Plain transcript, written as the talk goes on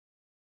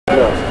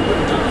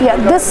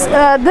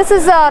Yeah, this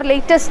is our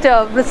latest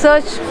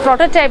research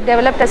prototype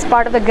developed as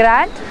part of the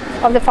grant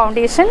of the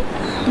foundation.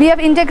 We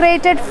have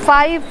integrated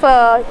 5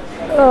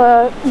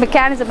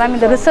 mechanisms,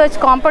 the research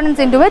components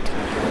into it.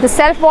 The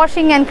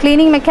self-washing and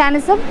cleaning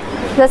mechanism.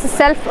 There's a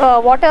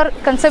self-water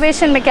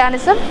conservation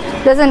mechanism.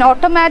 There's an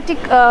automatic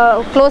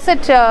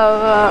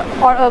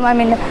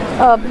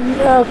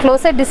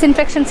closet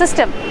disinfection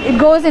system. It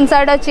goes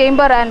inside a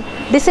chamber and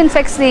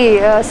disinfects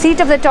the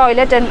seat of the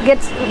toilet and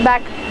gets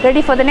back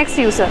ready for the next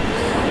user.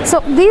 So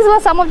these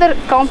were some of the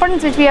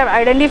components which we have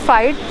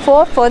identified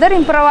for further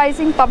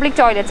improvising public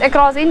toilets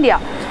across India.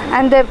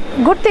 And the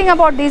good thing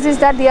about these is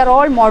that they are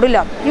all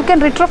modular. You can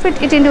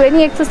retrofit it into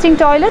any existing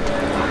toilet,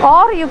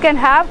 or you can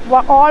have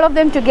all of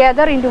them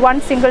together into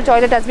one single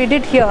toilet, as we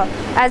did here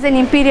as an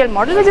Imperial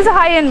model, which is a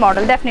high-end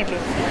model definitely.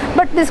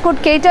 But this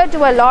could cater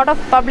to a lot of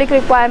public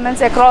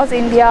requirements across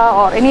India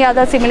or any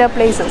other similar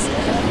places.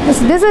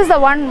 This is the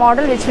one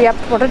model which we have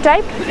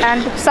prototyped,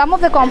 and some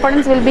of the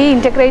components will be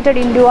integrated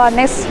into our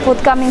next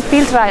forthcoming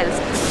field trials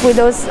with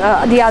those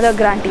the other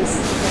grantees.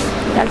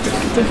 I'll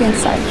take you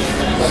inside.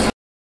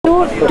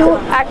 Two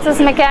access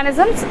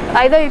mechanisms.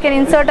 Either you can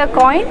insert a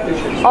coin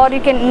or you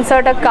can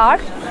insert a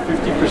card,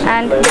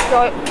 and the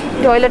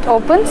toilet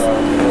opens.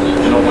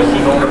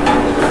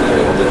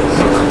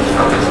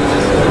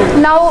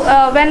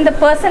 Now when the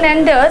person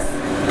enters,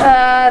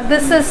 the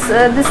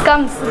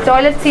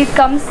toilet seat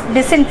comes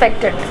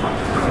disinfected.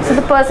 So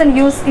the person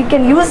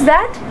can use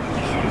that,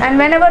 and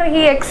whenever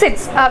he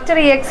exits, after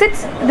he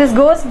exits, this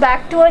goes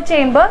back to a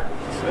chamber.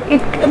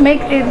 It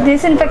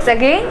disinfects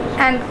again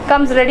and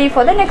comes ready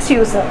for the next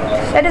user.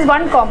 That is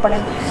one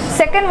component.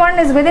 Second one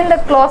is within the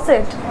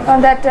closet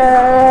that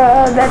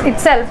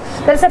itself.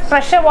 There is a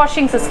pressure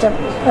washing system,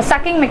 a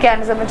sucking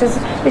mechanism,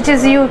 which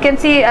is you can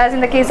see as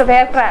in the case of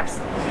aircrafts,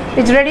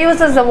 which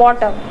reduces the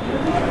water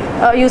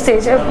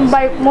usage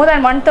by more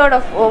than 1/3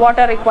 of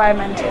water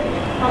requirement.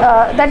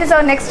 That is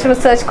our next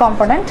research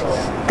component.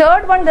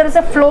 Third one, there is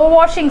a flow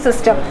washing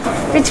system,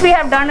 which we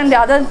have done in the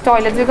other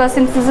toilets, because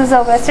since this is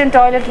a Western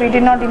toilet, we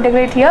did not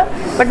integrate here,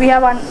 but we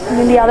have one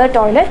in the other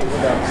toilet.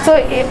 So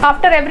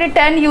after every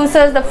 10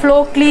 users, the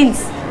flow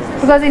cleans,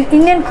 because in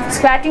Indian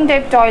squatting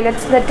type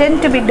toilets, they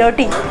tend to be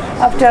dirty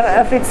after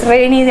if it's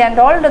rainy and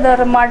all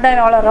the mud and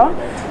all around.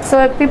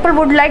 So people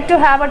would like to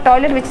have a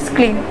toilet which is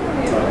clean,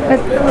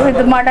 with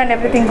the mud and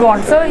everything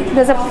gone. So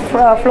there's a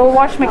flow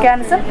wash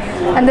mechanism,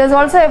 and there's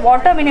also a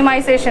water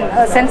minimization,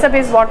 a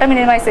sensor-based water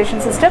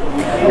minimization system.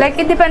 Like,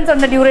 it depends on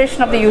the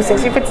duration of the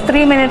usage. If it's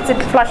 3 minutes,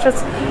 it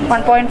flushes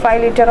 1.5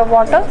 liter of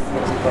water,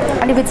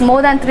 and if it's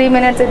more than 3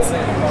 minutes, it's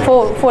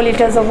 4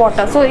 liters of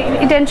water. So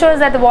it ensures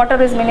that the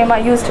water is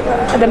used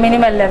at the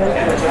minimal level.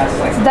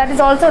 So that is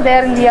also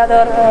there in the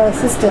other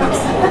systems.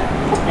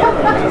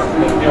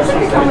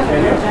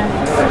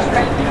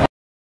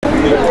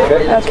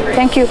 Okay,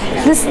 thank you.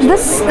 This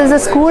is a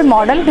school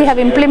model. We have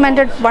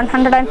implemented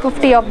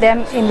 150 of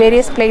them in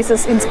various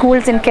places in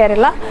schools in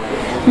Kerala.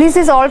 This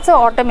is also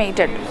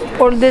automated.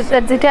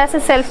 It has a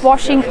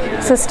self-washing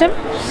system.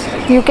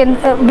 You can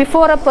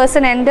before a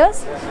person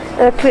enters,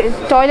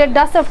 toilet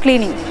does have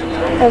cleaning,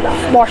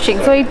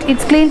 washing, so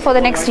it's clean for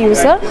the next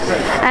user.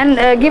 And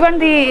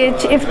given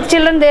if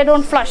children, they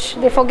don't flush,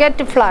 they forget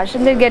to flush,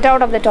 and they get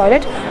out of the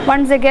toilet.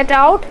 Once they get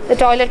out, the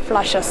toilet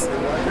flushes.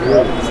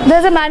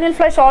 There's a manual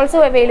flush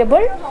also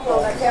available,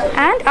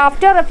 and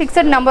after a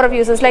fixed number of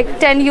users, like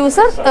 10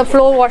 users, a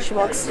flow wash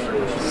works.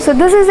 So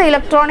this is the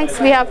electronics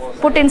we have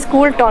put in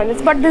school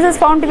toilets, but this is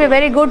found to be a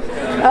very good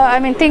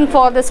thing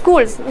for the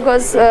schools,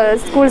 because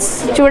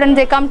students,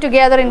 they come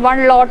together in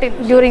one lot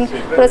during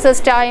recess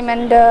time,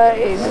 and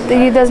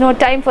there's no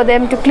time for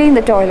them to clean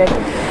the toilet.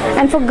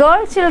 And for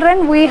girl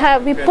children, we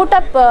put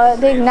up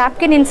the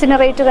napkin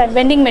incinerator and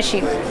vending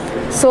machine.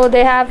 So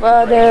they have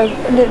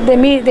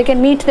they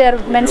can meet their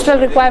menstrual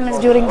requirements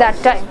during that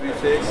time.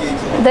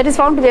 That is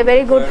found to be a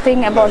very good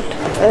thing about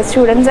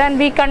students, and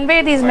we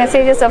convey these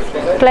messages of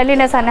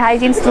cleanliness and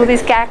hygiene through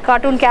these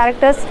cartoon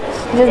characters,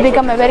 which has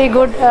become a very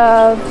good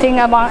thing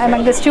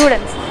among the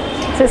students.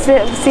 So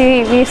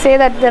we say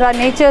that there are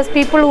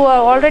people who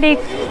are already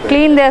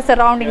clean their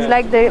surroundings,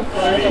 like the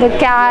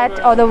cat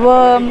or the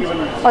worm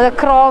or the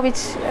crow,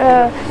 which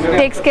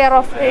takes care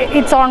of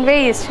its own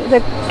waste.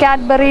 The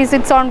cat buries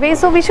its own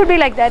waste, so we should be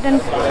like that and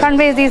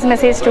convey these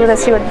messages to the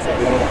students.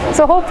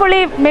 So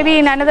hopefully, maybe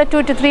in another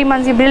 2 to 3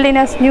 months, you build in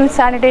a new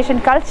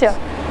sanitation culture.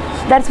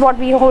 That's what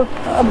we hope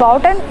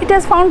about, and it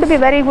has found to be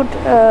very good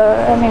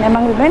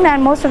among women,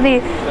 and most of the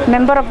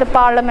member of the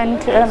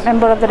parliament,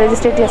 member of the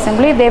legislative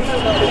assembly, they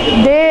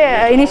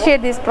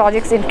initiate these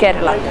projects in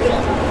Kerala.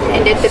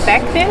 And at the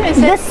back there,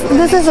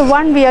 this is the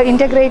one we are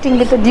integrating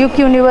with the Duke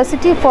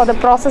University for the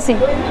processing.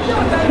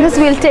 This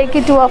will take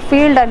it to a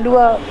field and do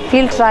a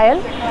field trial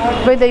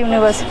with the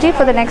university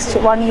for the next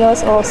 1 year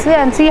or so,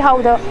 and see how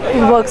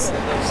it works,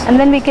 and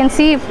then we can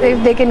see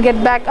if they can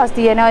get back us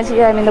the energy,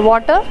 the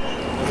water,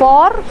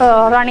 for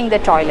running the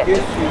toilet.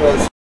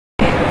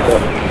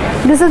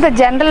 This is the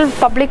general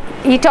public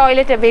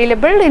eToilet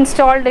available,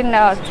 installed in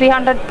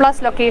 300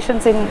 plus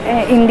locations in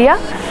India.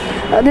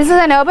 This is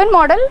an urban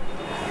model.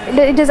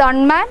 it is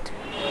unmanned.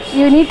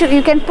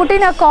 You can put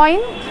in a coin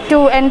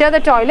to enter the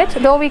toilet.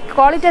 Though we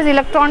call it as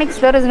electronics,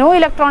 there is no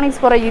electronics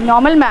for a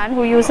normal man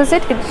who uses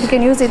it. You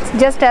can use it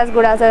just as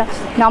good as a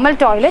normal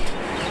toilet.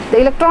 The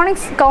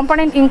electronics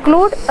component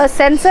include a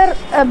sensor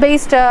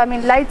based,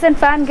 lights and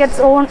fan gets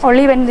on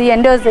only when he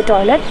enters the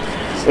toilet.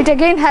 It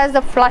again has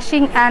the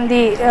flushing and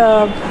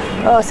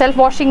the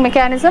self-washing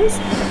mechanisms,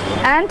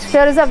 and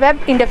there is a web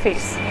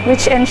interface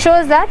which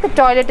ensures that the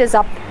toilet is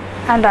up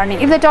and running.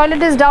 If the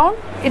toilet is down,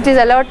 it is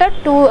alerted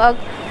to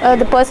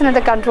the person in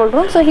the control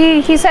room. So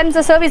he sends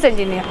a service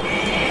engineer,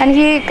 and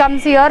he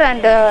comes here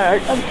and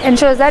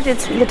ensures that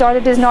the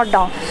toilet is not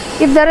down.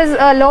 If there is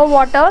low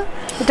water,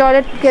 the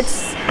toilet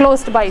gets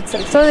closed by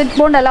itself, so it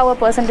won't allow a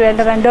person to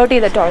enter and dirty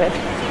the toilet.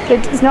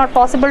 It is not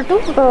possible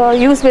to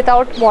use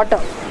without water.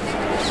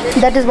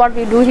 That is what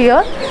we do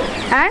here.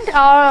 And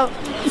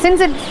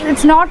since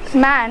it's not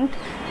manned,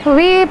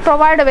 we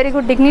provide a very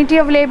good dignity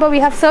of labor. We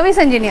have service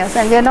engineers,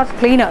 and we are not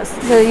cleaners.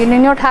 So you need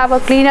not have a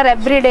cleaner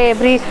every day,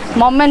 every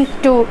moment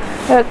to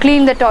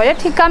clean the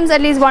toilet. He comes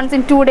at least once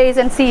in 2 days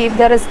and see if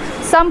there is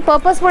some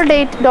purposeful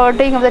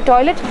dirtying of the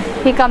toilet.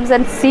 He comes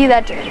and see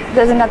that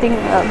there is nothing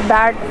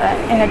bad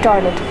in a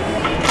toilet.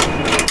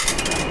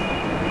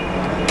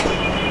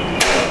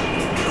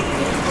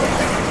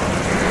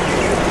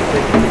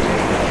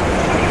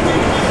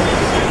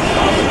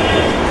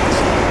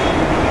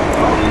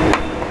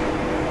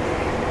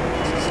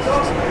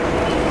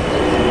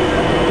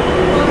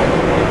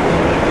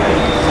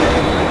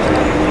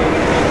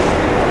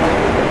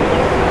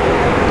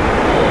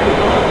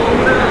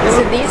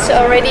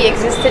 Already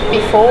existed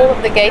before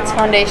the Gates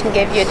Foundation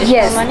gave you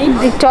additional money?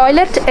 Yes, the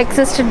toilet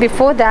existed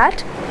before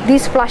that.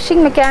 These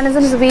flushing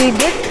mechanisms we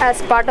did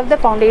as part of the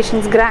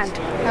foundation's grant.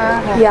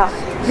 Yeah,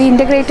 we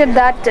integrated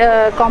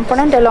that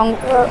component along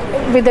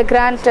with the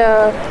grant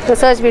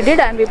research we did,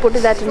 and we put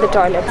that in the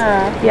toilet.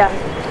 Yeah,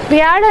 we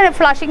had a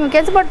flushing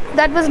mechanism, but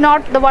that was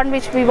not the one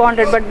which we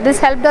wanted. But this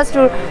helped us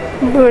to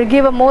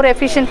give a more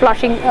efficient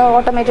flushing,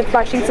 automated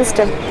flushing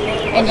system.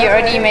 And you're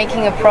already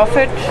making a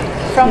profit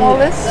from all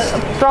this?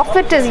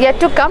 Profit is yet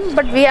to come,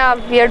 but we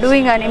are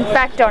doing an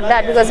impact on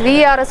that, because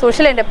we are a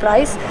social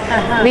enterprise.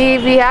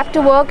 We have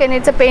to work, and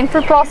it's a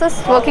painful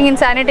process working in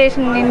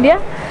sanitation in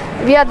India.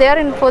 We are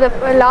there for the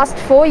last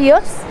 4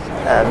 years.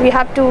 We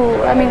have to,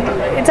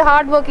 it's a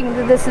hard working.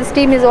 This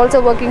team is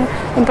also working,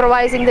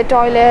 improvising the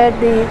toilet,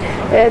 the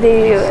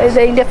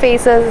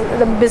interfaces,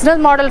 the business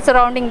model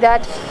surrounding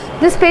that.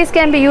 This space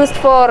can be used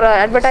for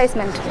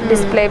advertisement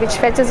display, which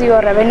fetches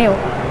your revenue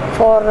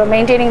for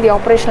maintaining the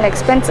operational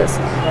expenses.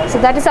 So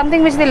that is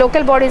something which the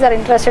local bodies are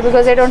interested,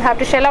 because they don't have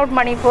to shell out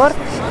money for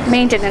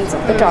maintenance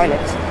of the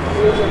toilets.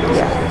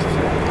 Yeah.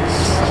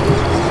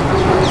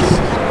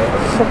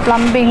 The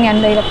plumbing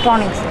and the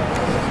electronics.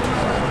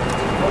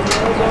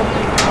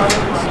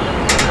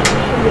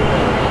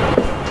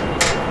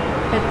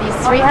 But these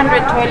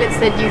 300 toilets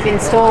that you've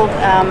installed,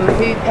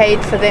 who paid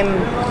for them?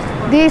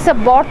 These are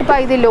bought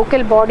by the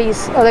local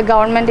bodies or the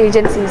government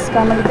agencies.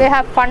 They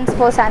have funds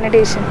for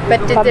sanitation.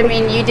 But did that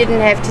mean you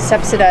didn't have to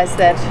subsidize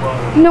that?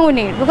 No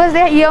need, because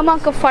they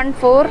earmark a fund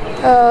for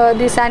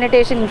the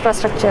sanitation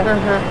infrastructure.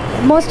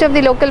 Most of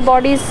the local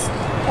bodies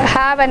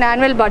have an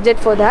annual budget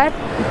for that.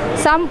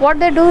 What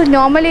they do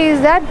normally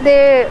is that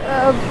they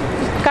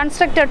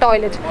construct a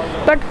toilet,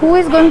 but who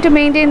is going to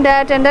maintain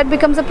that, and that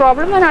becomes a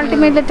problem, and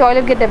ultimately the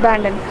toilet get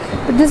abandoned.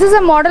 But this is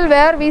a model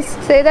where we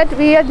say that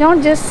we are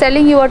not just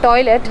selling you a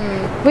toilet,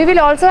 we will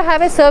also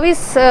have a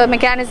service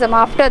mechanism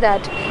after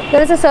that.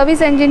 There is a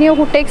service engineer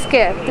who takes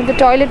care that the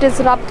toilet is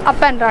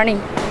up and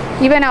running,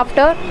 even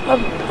after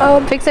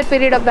a fixed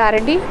period of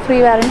warranty,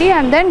 free warranty,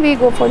 and then we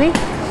go for the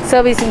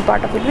servicing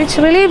part of it, which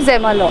relieves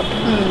them a lot.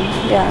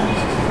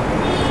 Yeah.